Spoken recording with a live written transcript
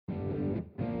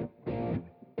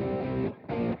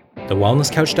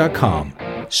thewellnesscouch.com,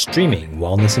 streaming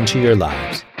wellness into your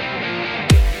lives.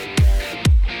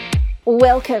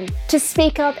 Welcome to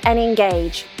Speak Up and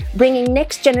Engage, bringing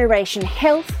next generation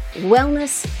health,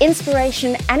 wellness,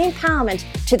 inspiration and empowerment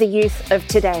to the youth of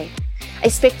today. A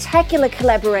spectacular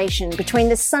collaboration between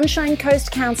the Sunshine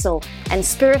Coast Council and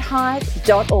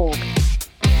spirithive.org.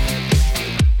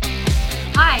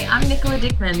 Hi, I'm Nicola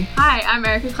Dickman. Hi, I'm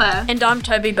Erica Clare. And I'm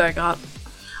Toby Bogart.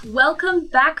 Welcome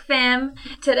back, fam.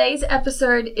 Today's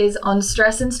episode is on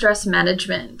stress and stress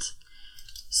management.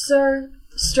 So,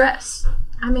 stress.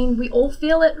 I mean, we all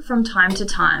feel it from time to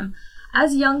time.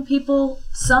 As young people,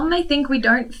 some may think we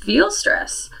don't feel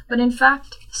stress, but in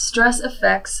fact, stress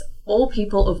affects all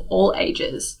people of all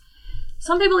ages.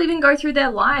 Some people even go through their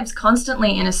lives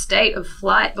constantly in a state of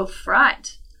flight or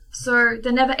fright, so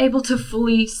they're never able to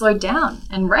fully slow down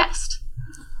and rest.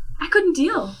 I couldn't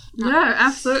deal. Yeah,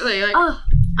 absolutely.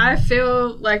 I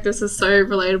feel like this is so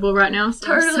relatable right now, so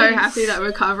Totally. I'm so happy that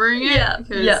we're covering it.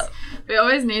 Yeah. We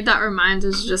always need that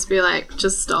reminder to just be like,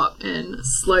 just stop and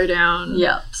slow down.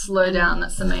 Yeah, slow down,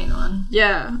 that's the main one.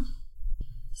 Yeah.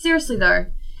 Seriously though,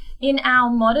 in our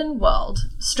modern world,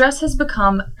 stress has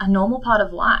become a normal part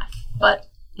of life, but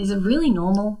is it really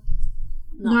normal?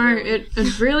 No,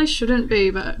 it really shouldn't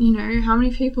be, but you know, how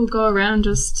many people go around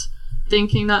just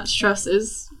thinking that stress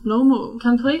is normal?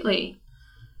 Completely.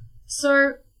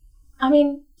 So, I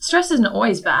mean, stress isn't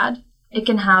always bad. It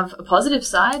can have a positive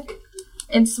side.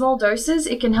 In small doses,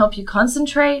 it can help you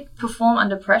concentrate, perform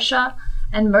under pressure,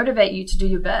 and motivate you to do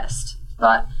your best.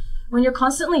 But when you're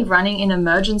constantly running in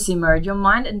emergency mode, your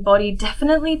mind and body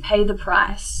definitely pay the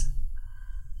price.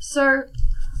 So,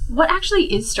 what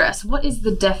actually is stress? What is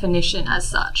the definition as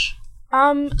such?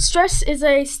 Stress is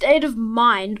a state of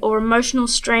mind or emotional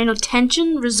strain or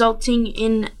tension resulting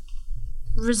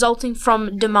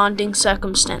from demanding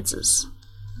circumstances.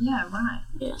 Yeah, right.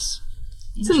 Yes.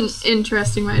 It's an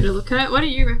interesting way to look at it. What do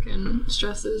you reckon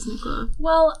stress is, Nicola?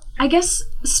 Well, I guess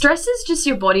stress is just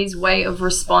your body's way of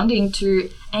responding to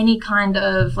any kind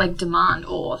of demand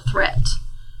or threat.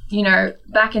 You know,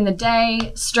 back in the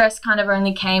day, stress kind of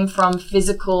only came from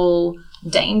physical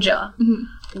danger,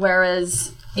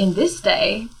 whereas in this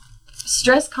day,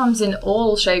 stress comes in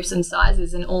all shapes and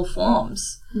sizes, in all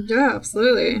forms. Yeah,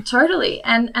 absolutely. Totally.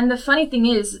 And the funny thing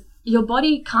is, your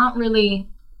body can't really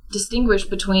distinguish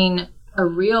between a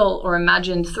real or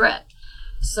imagined threat.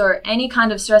 So any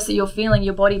kind of stress that you're feeling,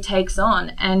 your body takes on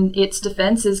and its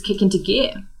defenses kick into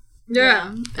gear.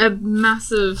 Yeah. A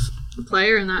massive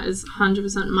player in that is 100%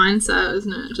 mindset,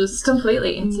 isn't it? Just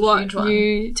completely. It's a huge one. What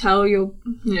you tell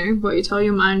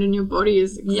your mind and your body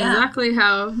is exactly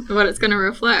what it's going to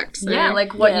reflect. So. Yeah,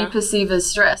 what you perceive as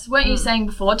stress. Weren't you saying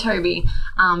before, Toby,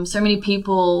 so many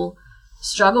people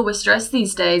struggle with stress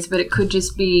these days, but it could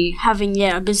just be having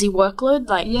a busy workload.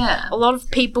 A lot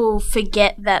of people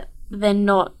forget that they're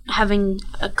not having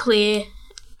a clear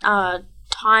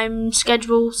time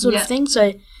schedule sort of thing,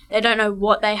 so they don't know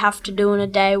what they have to do in a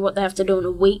day, what they have to do in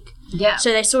a week. Yeah.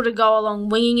 So they sort of go along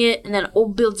winging it, and then it all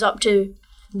builds up to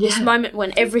this moment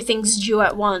when everything's due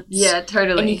at once. Yeah,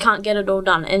 totally. And you can't get it all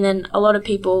done. And then a lot of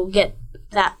people get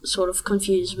that sort of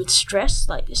confused with stress,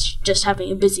 it's just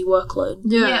having a busy workload.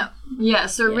 Yeah.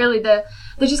 So really they're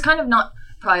just kind of not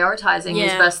prioritizing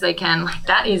as best they can.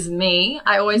 That is me.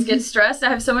 I always get stressed. I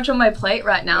have so much on my plate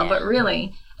right now, but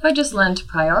really, if I just learned to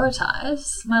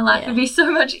prioritize, my life would be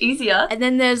so much easier. And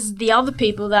then there's the other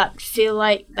people that feel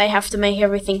like they have to make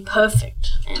everything perfect.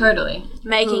 Totally.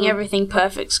 Making everything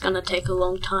perfect's going to take a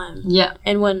long time. Yeah.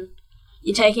 And when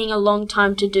you're taking a long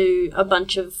time to do a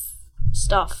bunch of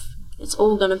stuff, it's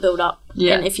all going to build up.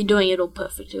 Yeah. And if you're doing it all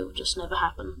perfect, it will just never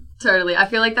happen. Totally. I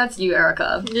feel like that's you,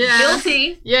 Erica. Yeah.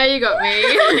 Guilty. Yeah, you got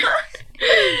me.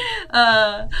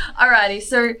 Alrighty.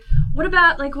 So what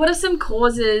about, what are some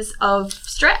causes of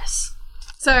stress?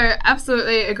 So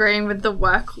absolutely agreeing with the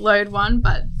workload one,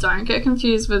 but don't get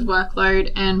confused with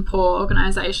workload and poor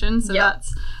organisation. So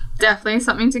that's definitely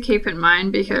something to keep in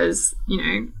mind because,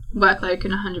 workload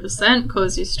can 100%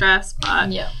 cause you stress, but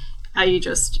are you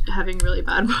just having really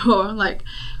bad poor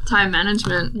time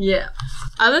management? Yeah.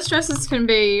 Other stresses can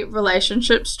be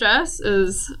relationship stress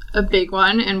is a big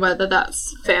one, and whether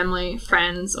that's family,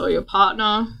 friends, or your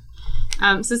partner.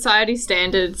 Society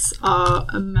standards are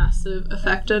a massive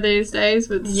affector these days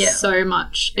with so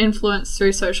much influence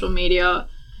through social media.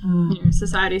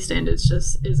 Society standards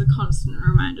just is a constant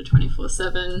reminder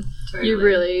 24/7. Totally. You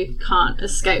really can't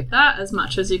escape that as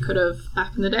much as you could have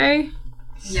back in the day.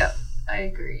 Yep, I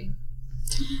agree.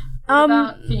 What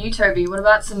about for you, Toby? What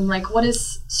about some what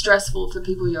is stressful for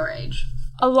people your age?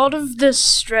 A lot of the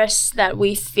stress that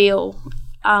we feel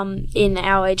in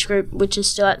our age group, which is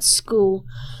still at school,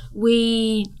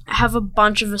 we have a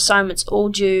bunch of assignments all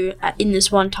due in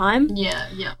this one time.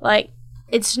 Yeah. Like,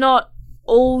 it's not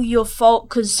all your fault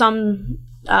because some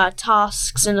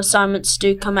tasks and assignments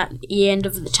do come at the end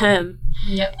of the term.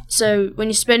 Yep. So when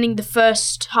you're spending the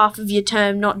first half of your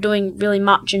term not doing really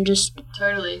much and just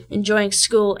totally enjoying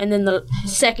school, and then the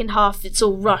second half it's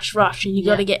all rush, and you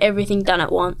got to get everything done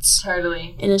at once.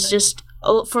 Totally. And it's just,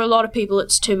 for a lot of people,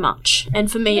 it's too much.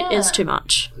 And for me, it is too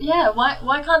much. Yeah,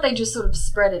 why can't they just sort of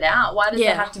spread it out? Why does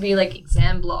it have to be like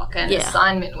exam block and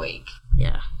assignment week?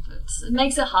 Yeah. It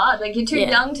makes it hard. Like, you're too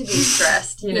young to be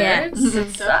stressed, you know?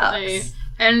 It sucks.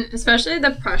 And especially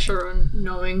the pressure on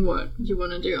knowing what you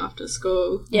want to do after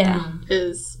school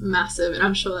is massive. And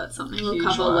I'm sure that's something we'll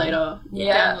cover later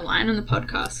down the line on the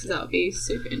podcast, because that would be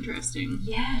super interesting.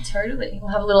 Yeah, totally.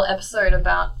 We'll have a little episode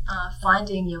about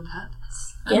finding your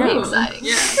purpose. That'll be exciting.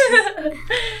 Yeah.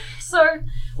 So,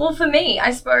 well, for me, I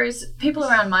suppose people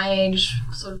around my age,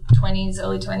 sort of 20s,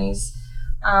 early 20s,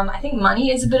 I think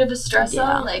money is a bit of a stressor.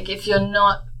 Yeah. Like, if you're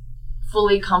not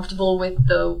fully comfortable with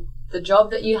the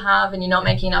job that you have and you're not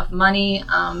making enough money,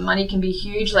 money can be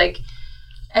huge. Like,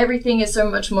 everything is so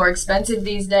much more expensive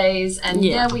these days, and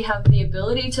we have the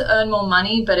ability to earn more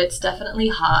money, but it's definitely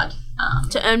hard.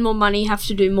 To earn more money, you have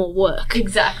to do more work.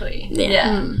 Exactly.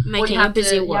 Making a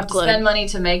busier workload. You have to spend money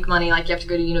to make money, like you have to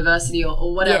go to university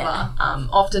or whatever.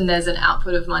 Often there's an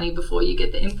output of money before you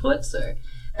get the input, so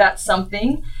that's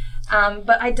something.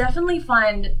 But I definitely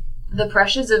find the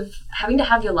pressures of having to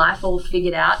have your life all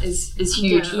figured out is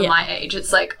huge for my age.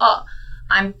 It's like,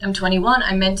 I'm 21.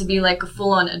 I'm meant to be like a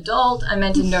full-on adult. I'm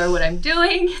meant to know what I'm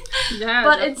doing.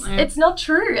 But it's not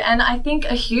true. And I think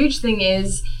a huge thing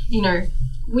is, you know,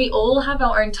 we all have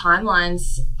our own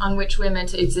timelines on which we're meant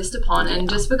to exist upon. And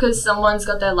just because someone's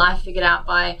got their life figured out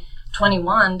by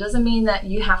 21 doesn't mean that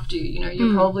you have to. You know,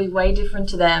 you're probably way different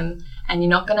to them, and you're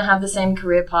not going to have the same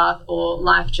career path or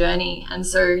life journey. And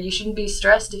so you shouldn't be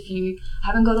stressed if you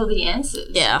haven't got all the answers.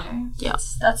 Yeah. You know?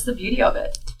 That's the beauty of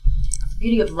it. The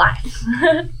beauty of life.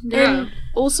 And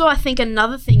also, I think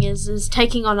another thing is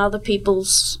taking on other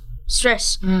people's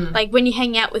stress. Like, when you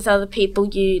hang out with other people,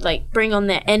 you like bring on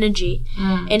their energy.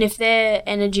 And if their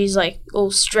energy is like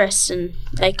all stress and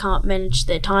they can't manage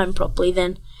their time properly,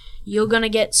 then you're going to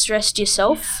get stressed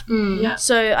yourself.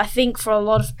 So I think for a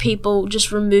lot of people,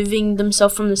 just removing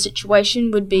themselves from the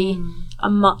situation would be a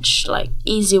much like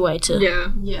easier way to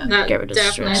get rid of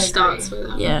stress. Definitely starts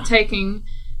with taking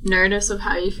notice of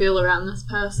how you feel around this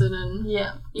person. And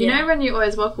you know, when you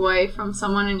always walk away from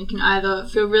someone and you can either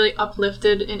feel really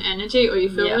uplifted in energy or you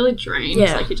feel really drained,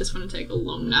 like you just want to take a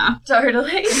long nap.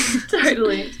 Totally. So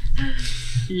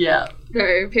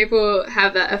people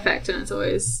have that effect, and it's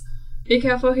always be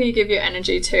careful who you give your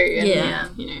energy to. And,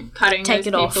 you know, cutting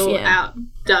those people out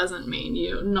doesn't mean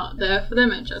you're not there for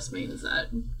them. It just means that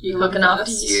you're looking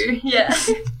after you.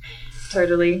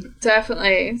 Totally.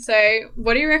 Definitely. So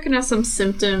what do you reckon are some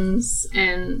symptoms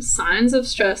and signs of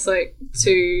stress? Like,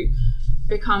 to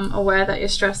become aware that you're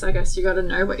stressed, I guess you got to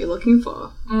know what you're looking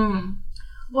for.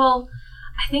 Well,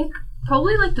 I think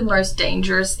probably like the most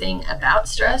dangerous thing about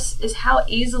stress is how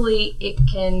easily it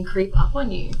can creep up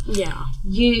on you.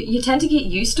 You tend to get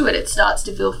used to it. It starts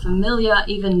to feel familiar,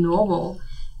 even normal,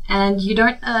 and you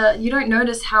don't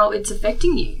notice how it's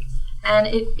affecting you. And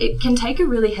it can take a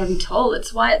really heavy toll.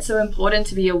 It's why it's so important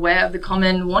to be aware of the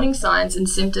common warning signs and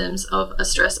symptoms of a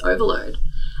stress overload.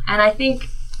 And I think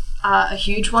a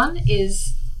huge one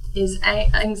is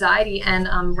anxiety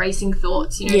and racing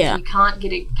thoughts. You know, if you can't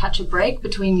catch a break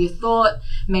between your thought,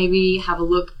 maybe have a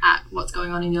look at what's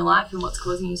going on in your life and what's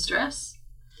causing you stress.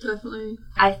 Definitely.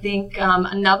 I think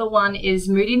another one is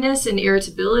moodiness and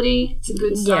irritability. It's a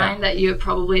good sign that you're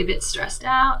probably a bit stressed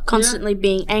out. Constantly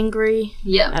being angry.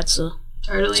 That's a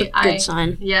good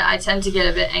sign. I tend to get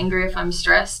a bit angry if I'm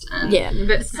stressed. And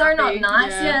it's so not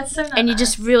nice. It's so not and you're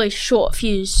just really short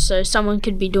fused, so someone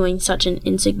could be doing such an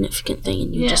insignificant thing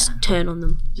and you just turn on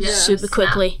them super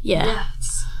quickly.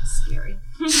 It's scary.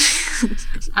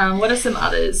 What are some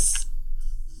others?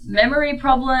 Memory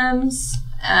problems.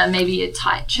 Maybe a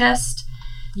tight chest.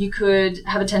 You could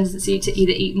have a tendency to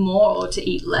either eat more or to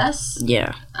eat less.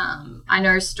 I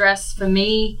know stress for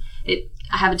me,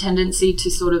 I have a tendency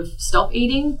to sort of stop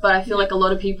eating, but I feel like a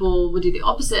lot of people will do the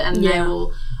opposite and they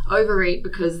will overeat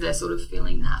because they're sort of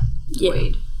feeling that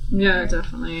void. Yeah,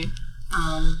 definitely.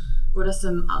 What are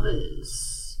some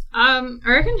others? I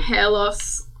reckon hair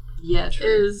loss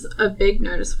is a big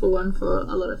noticeable one for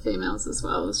a lot of females as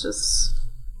well. It's just...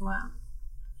 Wow.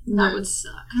 That would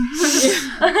suck.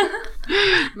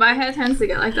 My hair tends to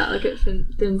get like that. Like, it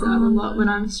thins out a lot when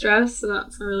I'm stressed, so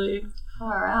that's really...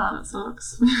 Far out. That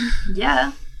sucks.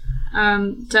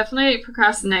 Definitely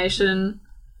procrastination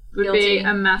would be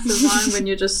a massive one when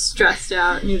you're just stressed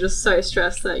out and you're just so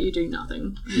stressed that you do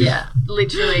nothing. Yeah,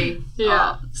 literally.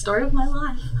 Story of my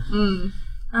life.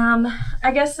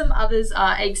 I guess some others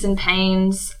are aches and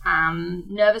pains,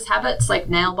 nervous habits like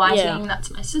nail biting. That's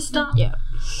my sister. Yeah.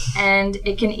 And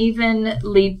it can even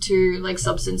lead to like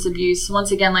substance abuse.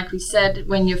 Once again, like we said,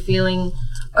 when you're feeling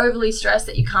overly stressed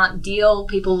that you can't deal,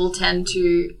 people will tend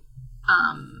to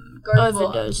go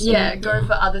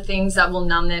for other things that will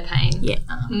numb their pain.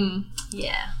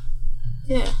 Yeah.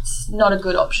 It's not a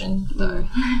good option though.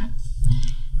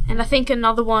 And I think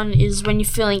another one is when you're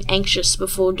feeling anxious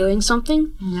before doing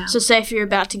something. Yeah. So say if you're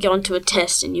about to go onto a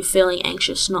test and you're feeling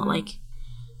anxious, not like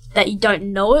that you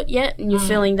don't know it yet and you're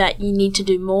feeling that you need to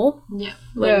do more. Yeah.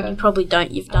 When you probably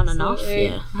don't, you've done enough.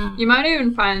 Yeah. You might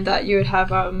even find that you would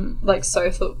have like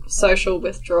social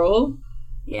withdrawal.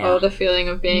 Yeah. Or the feeling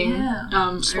of being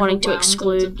just wanting to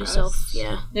exclude yourself.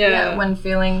 Yeah, when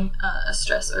feeling a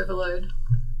stress overload.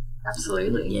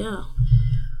 Absolutely. Yeah.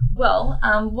 Well,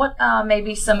 what are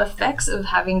maybe some effects of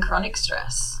having chronic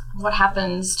stress? What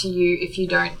happens to you if you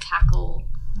don't tackle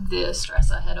the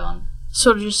stressor head on?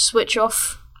 Sort of just switch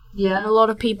off. Yeah. And a lot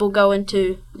of people go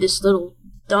into this little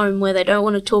dome where they don't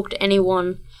want to talk to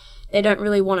anyone. They don't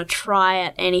really want to try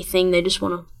at anything. They just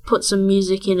want to put some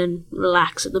music in and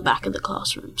relax at the back of the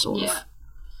classroom, sort of.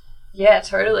 Yeah,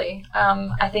 totally.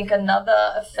 I think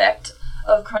another effect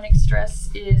of chronic stress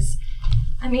is,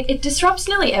 it disrupts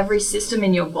nearly every system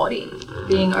in your body,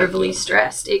 being overly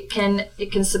stressed. It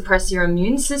can suppress your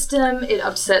immune system, it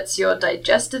upsets your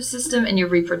digestive system and your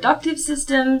reproductive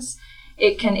systems.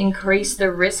 It can increase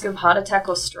the risk of heart attack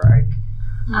or stroke,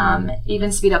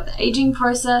 even speed up the aging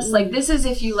process. Like, this is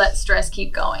if you let stress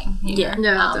keep going. You know?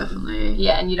 Yeah, definitely.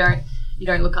 Yeah, and you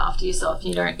don't look after yourself,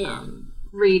 you don't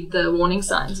read the warning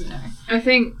signs, I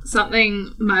think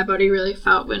something my body really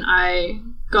felt when I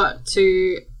got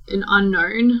to an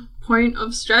unknown point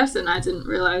of stress and I didn't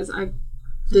realize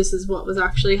this is what was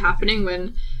actually happening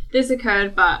when this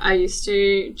occurred, but I used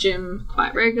to gym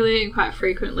quite regularly and quite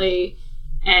frequently,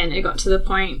 and it got to the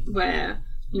point where,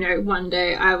 one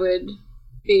day I would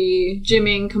be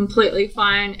gymming completely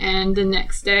fine and the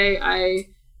next day I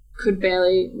could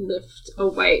barely lift a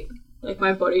weight. Like,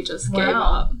 my body just gave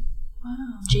up.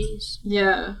 Wow. Jeez.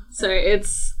 Yeah. So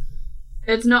it's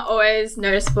not always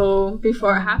noticeable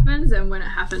before it happens, and when it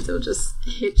happens, it'll just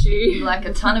hit you like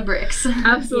a ton of bricks.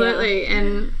 Absolutely.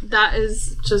 And that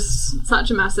is just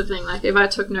such a massive thing. Like, if I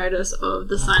took notice of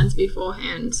the signs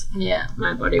beforehand,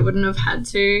 my body wouldn't have had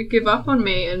to give up on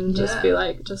me and just be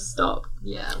like, just stop.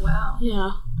 Yeah, wow.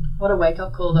 Yeah. What a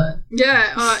wake-up call, though.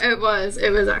 Yeah, it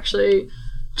was actually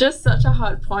just such a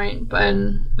hard point, but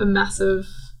a massive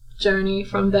journey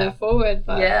from there forward.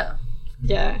 But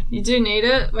yeah, you do need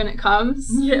it when it comes.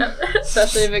 Yeah.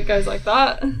 Especially if it goes like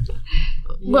that.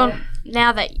 Well,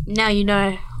 now you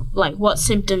know, like, what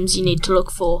symptoms you need to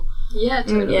look for. Yeah,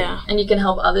 totally. Yeah. And you can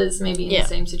help others maybe in the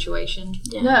same situation.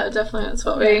 Yeah, definitely. That's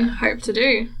what we hope to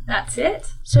do. That's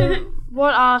it. So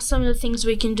what are some of the things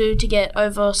we can do to get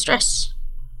over stress?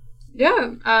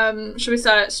 Yeah. Should we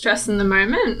start at stress in the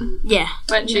moment? Yeah.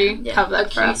 Why don't you cover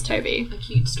that for us, Toby?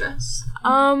 Acute stress.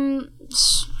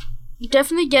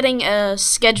 Definitely getting a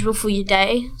schedule for your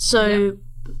day. So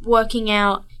working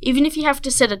out, even if you have to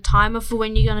set a timer for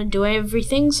when you're going to do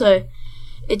everything, so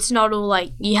it's not all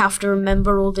like you have to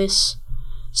remember all this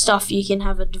stuff. You can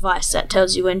have a device that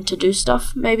tells you when to do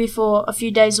stuff, maybe for a few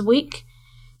days a week.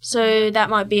 So that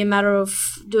might be a matter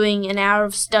of doing an hour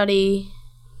of study,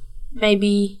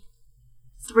 maybe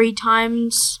 3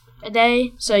 times a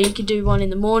day. So you could do one in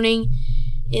the morning,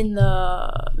 in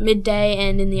the midday,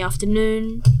 and in the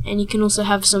afternoon. And you can also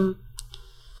have some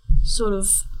sort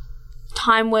of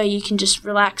time where you can just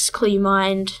relax, clear your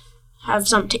mind, have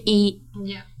something to eat.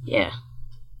 Yeah,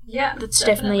 that's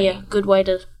definitely a good way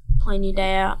to plan your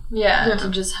day out. Yeah, to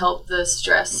just help the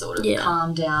stress sort of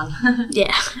calm down.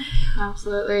 Yeah.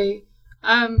 Absolutely.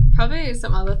 Probably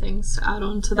some other things to add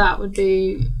on to that would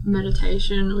be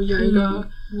meditation or yoga.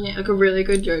 Yeah. Like, a really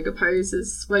good yoga pose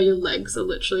is where your legs are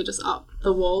literally just up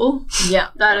the wall. Yeah.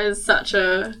 That is such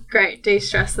a great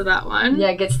de-stressor, that one. Yeah,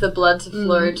 it gets the blood to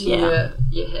flow to your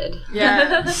head.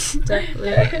 Yeah,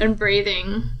 definitely. And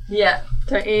breathing. Yeah.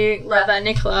 Don't you love that,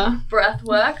 Nicola? Breath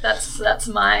work, that's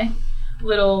my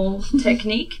little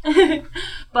technique.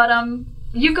 But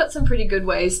you've got some pretty good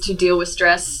ways to deal with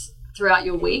stress throughout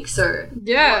your week, so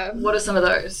what are some of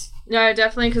those? No,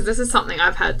 definitely, because this is something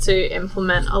I've had to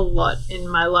implement a lot in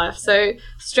my life. So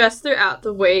stress throughout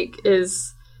the week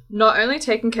is not only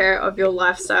taking care of your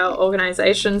lifestyle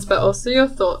organizations, but also your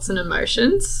thoughts and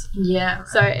emotions. Yeah.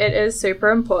 So it is super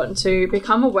important to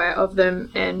become aware of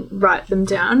them and write them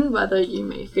down, whether you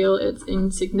may feel it's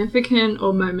insignificant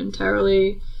or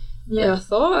momentarily a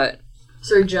thought.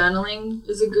 So journaling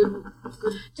is a good.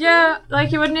 Yeah,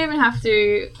 like you wouldn't even have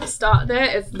to start there.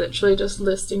 It's literally just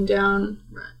listing down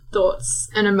thoughts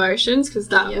and emotions, because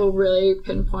that will really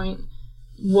pinpoint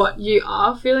what you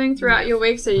are feeling throughout your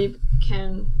week, so you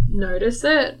can notice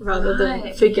it rather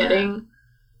than forgetting,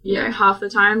 you know, half the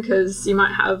time, because you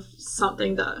might have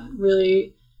something that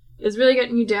is really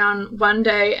getting you down one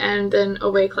day, and then a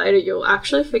week later you'll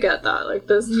actually forget that. Like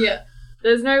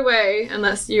there's no way,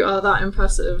 unless you are that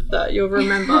impressive, that you'll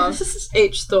remember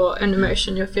each thought and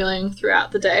emotion you're feeling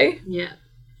throughout the day. Yeah,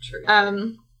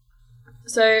 true.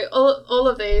 So all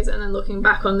of these, and then looking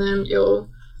back on them, you'll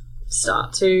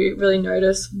start to really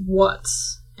notice what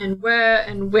and where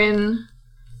and when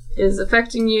is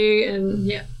affecting you,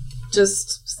 and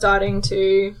just starting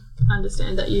to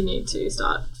understand that you need to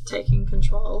start taking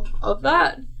control of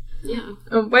that. Yeah.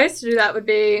 Ways to do that would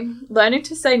be learning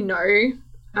to say no.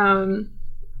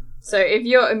 So if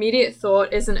your immediate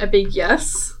thought isn't a big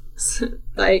yes,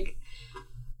 like,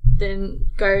 then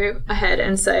go ahead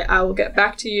and say, I will get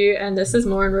back to you. And this is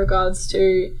more in regards to,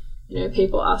 you know,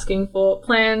 people asking for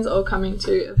plans or coming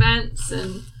to events,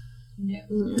 and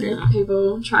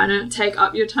people trying to take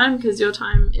up your time, because your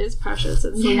time is precious.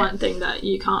 It's the one thing that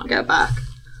you can't get back.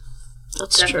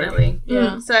 That's Definitely. true.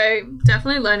 Yeah. So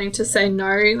definitely learning to say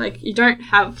no. Like, you don't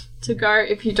have to go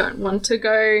if you don't want to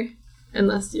go.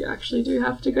 Unless you actually do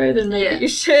have to go, then maybe you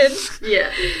should.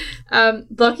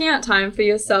 Blocking out time for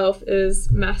yourself is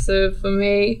massive for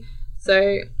me.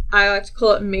 So I like to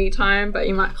call it me time, but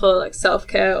you might call it like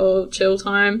self-care or chill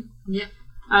time. Yeah.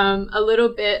 A little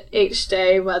bit each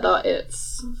day, whether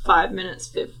it's 5 minutes,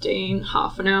 15,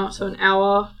 half an hour to an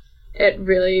hour. It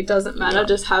really doesn't matter.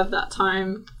 Just have that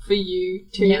time for you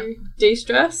to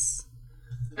de-stress.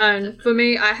 And for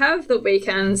me, I have the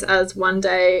weekends as one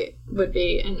day would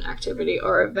be an activity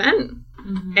or event.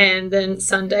 Mm-hmm. And then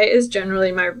Sunday is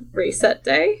generally my reset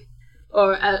day.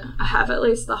 Or I have at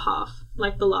least the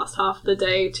last half of the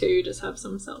day to just have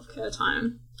some self-care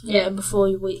time. Yeah, before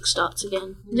your week starts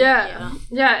again. Yeah,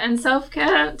 and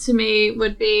self-care to me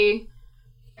would be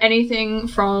anything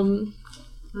from,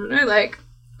 I don't know, like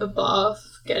a bath,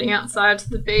 getting outside to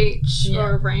the beach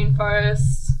or a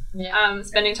rainforest. Yeah.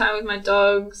 Spending time with my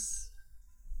dogs.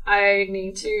 I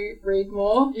need to read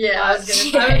more. Yeah, I was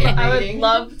going to say I would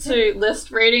love to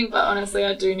list reading, but honestly,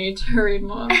 I do need to read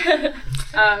more.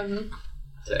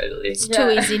 Totally. It's too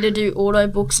easy to do auto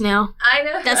books now. I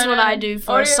know. That's what I do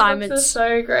for assignments. Audiobooks are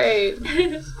so great.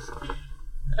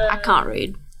 I can't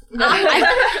read.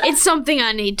 It's something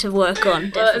I need to work on,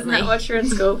 definitely. Well, isn't that what you're in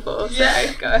school for?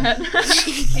 So go ahead.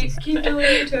 keep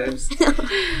doing your toes.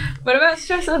 What about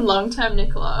stress and long-term,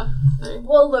 Nicola?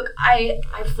 Well, look, I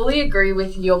fully agree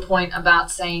with your point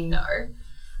about saying no.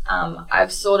 I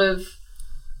sort of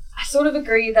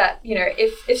agree that, you know,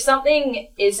 if something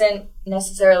isn't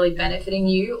necessarily benefiting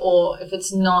you, or if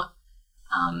it's not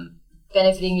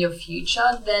benefiting your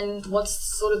future, then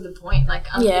what's sort of the point? Like,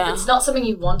 if it's not something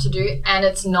you want to do and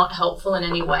it's not helpful in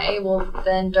any way, well,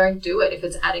 then don't do it if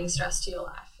it's adding stress to your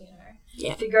life, you know.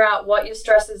 Yeah. Figure out what your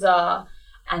stresses are,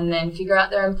 and then figure out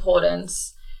their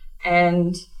importance,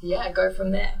 and go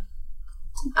from there.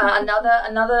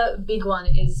 Another big one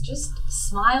is just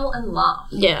smile and laugh.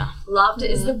 Yeah. Laughter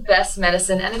is the best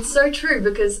medicine, and it's so true,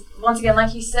 because once again,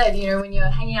 like you said, you know, when you're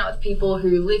hanging out with people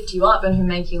who lift you up and who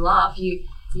make you laugh, you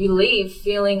leave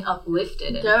feeling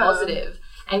uplifted and positive,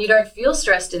 and you don't feel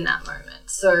stressed in that moment.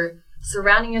 So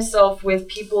surrounding yourself with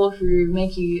people who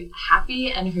make you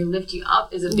happy and who lift you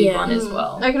up is a big one as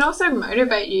well. They can also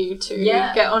motivate you to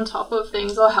get on top of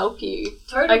things or help you.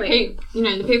 Totally. Like, you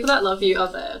know, the people that love you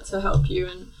are there to help you,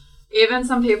 and even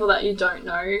some people that you don't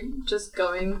know, just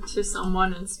going to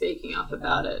someone and speaking up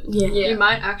about it. Yeah. You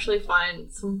might actually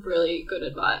find some really good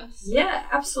advice. Yeah,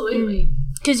 absolutely.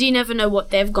 Because you never know what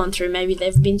they've gone through. Maybe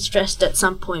they've been stressed at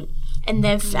some point and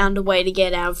they've found a way to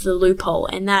get out of the loophole,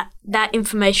 and that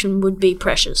information would be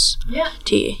precious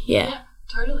to you. Yeah,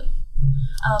 totally.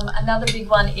 Another big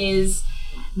one is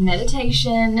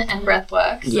meditation and breath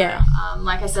work. So,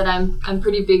 like I said, I'm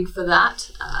pretty big for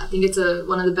that. I think it's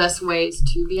one of the best ways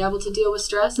to be able to deal with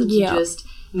stress, and to just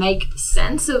make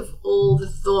sense of all the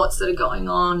thoughts that are going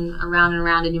on around and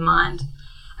around in your mind.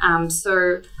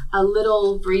 So a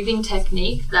little breathing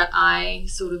technique that I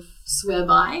sort of swear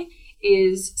by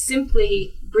is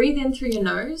simply breathe in through your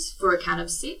nose for a count of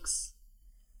 6,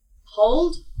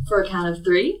 hold for a count of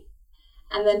 3,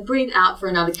 and then breathe out for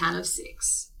another count of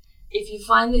 6. if you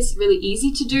find this really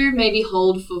easy to do, maybe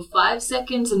hold for 5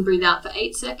 seconds and breathe out for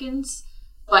 8 seconds.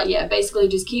 But yeah, basically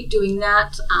just keep doing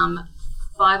that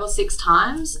 5 or 6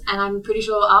 times. And I'm pretty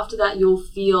sure after that you'll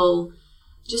feel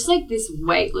just like this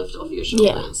weight lift off your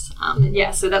shoulders.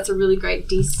 So that's a really great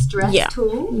de-stress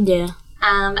tool. Yeah.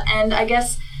 And I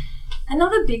guess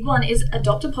another big one is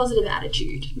adopt a positive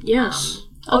attitude. Yes.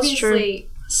 Obviously,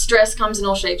 stress comes in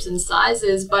all shapes and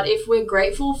sizes, but if we're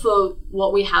grateful for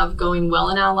what we have going well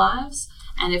in our lives,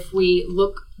 and if we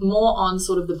look more on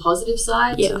sort of the positive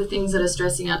side to the things that are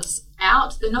stressing us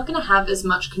out, they're not going to have as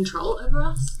much control over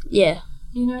us. Yeah.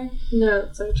 You know? No,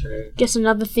 that's so true. Guess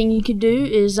another thing you could do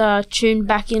is tune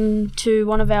back into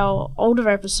one of our older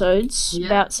episodes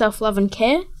about self-love and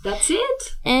care. That's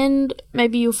it. And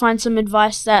maybe you'll find some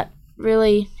advice that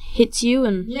really hits you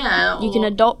and you can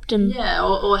adopt and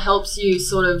or helps you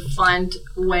sort of find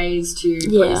ways to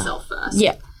put yourself first.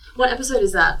 Yeah. What episode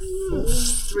is that?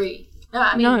 3. No,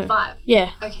 I mean 5.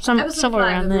 Yeah. Okay. Somewhere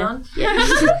around there.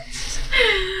 Yeah.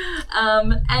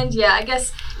 And yeah, I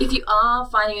guess if you are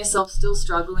finding yourself still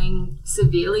struggling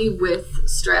severely with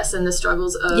stress and the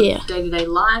struggles of day-to-day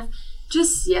life,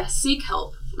 just seek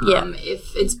help.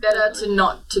 If it's better to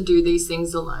not to do these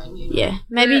things alone. You know? Yeah.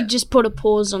 Maybe just put a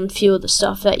pause on a few of the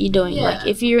stuff that you're doing. Like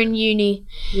if you're in uni,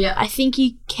 I think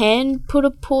you can put a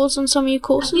pause on some of your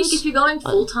courses. I think if you're going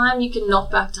full-time, you can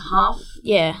knock back to half.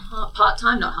 Yeah.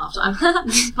 Part-time, not half-time.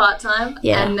 Part-time.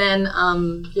 Yeah. And then,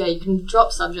 you can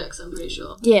drop subjects, I'm pretty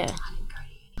sure. Yeah.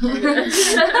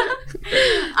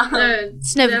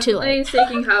 It's never too late.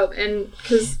 Seeking help, and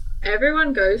because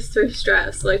everyone goes through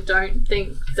stress. Like, don't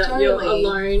think that you're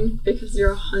alone, because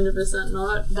you're 100%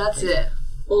 not. That's it.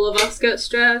 All of us get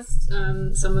stressed.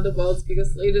 Some of the world's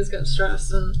biggest leaders get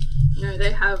stressed, and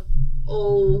they have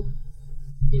all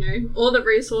the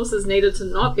resources needed to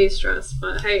not be stressed.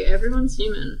 But hey, everyone's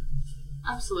human.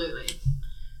 Absolutely.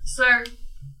 So,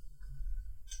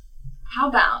 how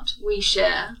about we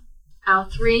share our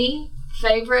 3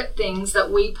 favorite things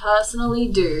that we personally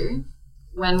do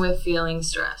when we're feeling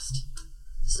stressed?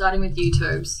 Starting with you,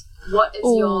 Tobes. What is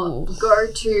your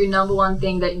go-to number 1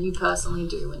 thing that you personally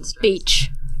do when stressed? Beach.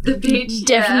 The beach?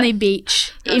 Definitely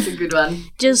beach. That's a good one.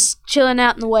 Just chilling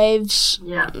out in the waves.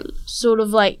 Yeah. Sort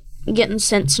of like getting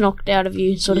sense knocked out of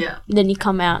you. Then you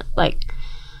come out like,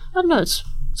 I don't know, it's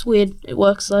weird. It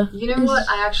works though. You know what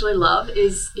I actually love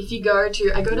is if you go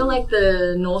to like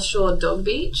the North Shore Dog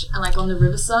Beach and like on the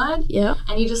riverside. Yeah.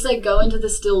 And you just like go into the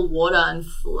still water and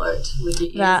float with your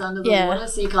ears under the water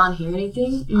so you can't hear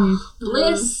anything.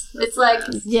 Bliss. It's like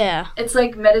it's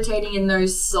like meditating in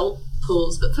those salt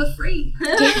pools, but for free.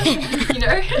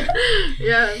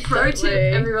 Yeah. Pro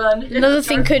tip, everyone. Another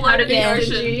thing could out of the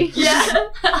ocean.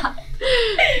 Yeah.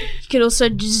 You could also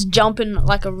just jump in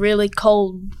like a really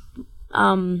cold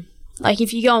like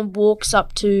if you go on walks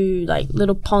up to like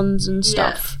little ponds and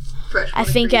stuff. I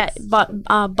think at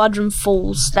Budrum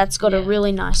Falls, that's got a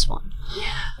really nice one.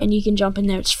 Yeah. And you can jump in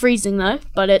there. It's freezing though,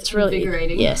 but it's really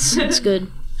invigorating. Yes, it's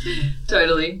good.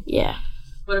 Totally. Yeah.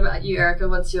 What about you, Erica?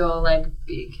 What's your like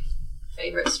big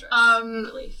favorite stress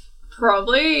relief?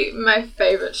 Probably my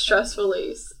favorite stress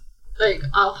relief. Like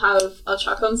I'll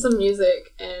chuck on some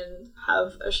music and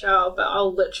have a shower, but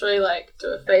I'll literally like do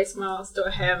a face mask, do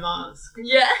a hair mask,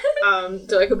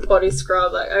 do like a body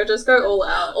scrub. Like I just go all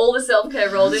out, all the self-care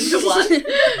rolled into one.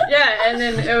 And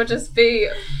then it would just be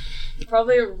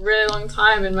probably a really long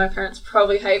time, and my parents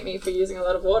probably hate me for using a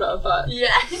lot of water, but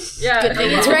good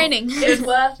thing it's raining. It's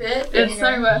worth it. It's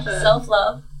so worth it.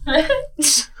 Self-love.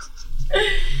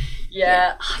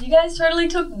 Yeah, you guys totally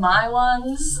took my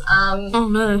ones. Oh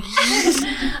no.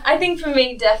 I think for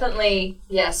me, definitely,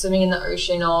 swimming in the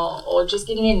ocean or just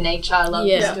getting in nature. I love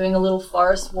just doing a little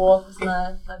forest walk with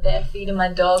my bare feet and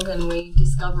my dog, and we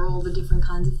discover all the different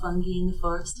kinds of fungi in the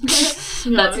forest.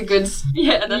 That's a good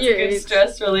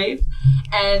stress relief.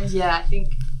 And I think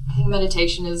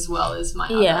meditation as well is my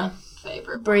other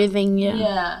favorite. Breathing,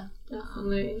 Yeah,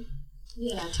 definitely.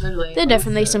 Yeah, totally. There are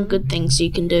definitely some good things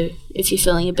you can do if you're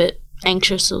feeling a bit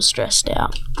anxious or stressed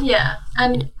out. Yeah,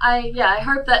 and I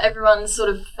hope that everyone sort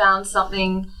of found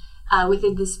something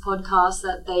within this podcast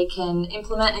that they can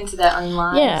implement into their own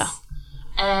lives. Yeah.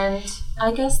 And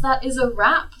I guess that is a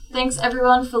wrap. Thanks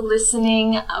everyone for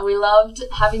listening. We loved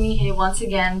having you here once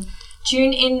again.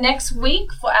 Tune in next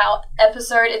week for our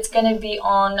episode. It's going to be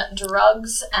on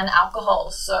drugs and alcohol,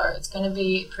 so it's going to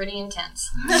be pretty intense.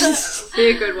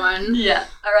 Be a good one. Yeah.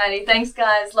 Alrighty. Thanks,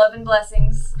 guys. Love and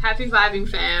blessings. Happy vibing,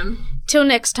 fam. Till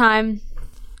next time,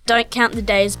 don't count the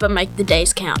days, but make the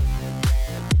days count.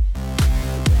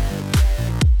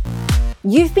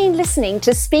 You've been listening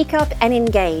to Speak Up and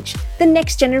Engage, the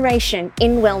next generation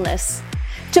in wellness.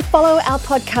 To follow our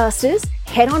podcasters,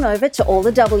 head on over to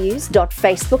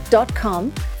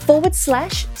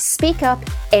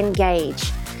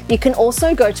allthews.facebook.com/speakupengage. You can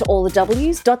also go to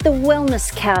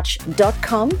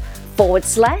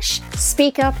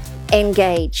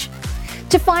allthews.thewellnesscouch.com/speakupengage.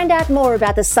 To find out more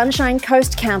about the Sunshine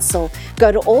Coast Council,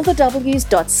 go to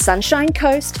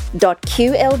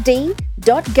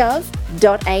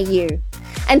allthews.sunshinecoast.qld.gov.au.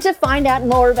 And to find out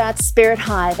more about Spirit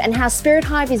Hive and how Spirit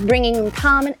Hive is bringing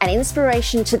empowerment and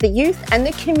inspiration to the youth and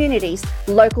the communities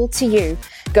local to you,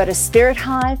 go to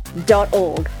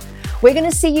spirithive.org. We're going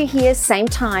to see you here same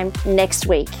time next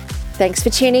week. Thanks for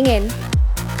tuning in.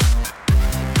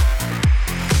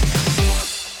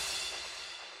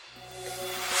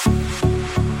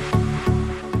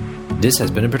 This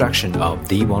has been a production of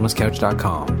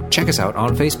TheWellnessCouch.com. Check us out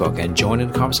on Facebook and join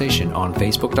in the conversation on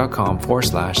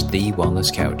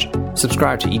Facebook.com/TheWellnessCouch.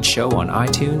 Subscribe to each show on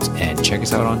iTunes and check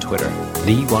us out on Twitter.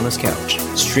 The Wellness Couch,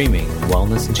 streaming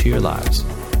wellness into your lives.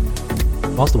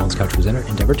 Whilst the Wellness Couch presenter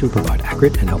endeavor to provide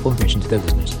accurate and helpful information to their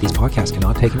listeners, these podcasts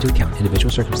cannot take into account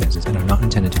individual circumstances and are not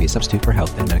intended to be a substitute for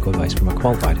health and medical advice from a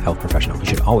qualified health professional. You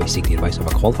should always seek the advice of a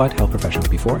qualified health professional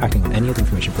before acting on any of the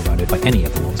information provided by any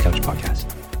of the Wellness Couch podcasts.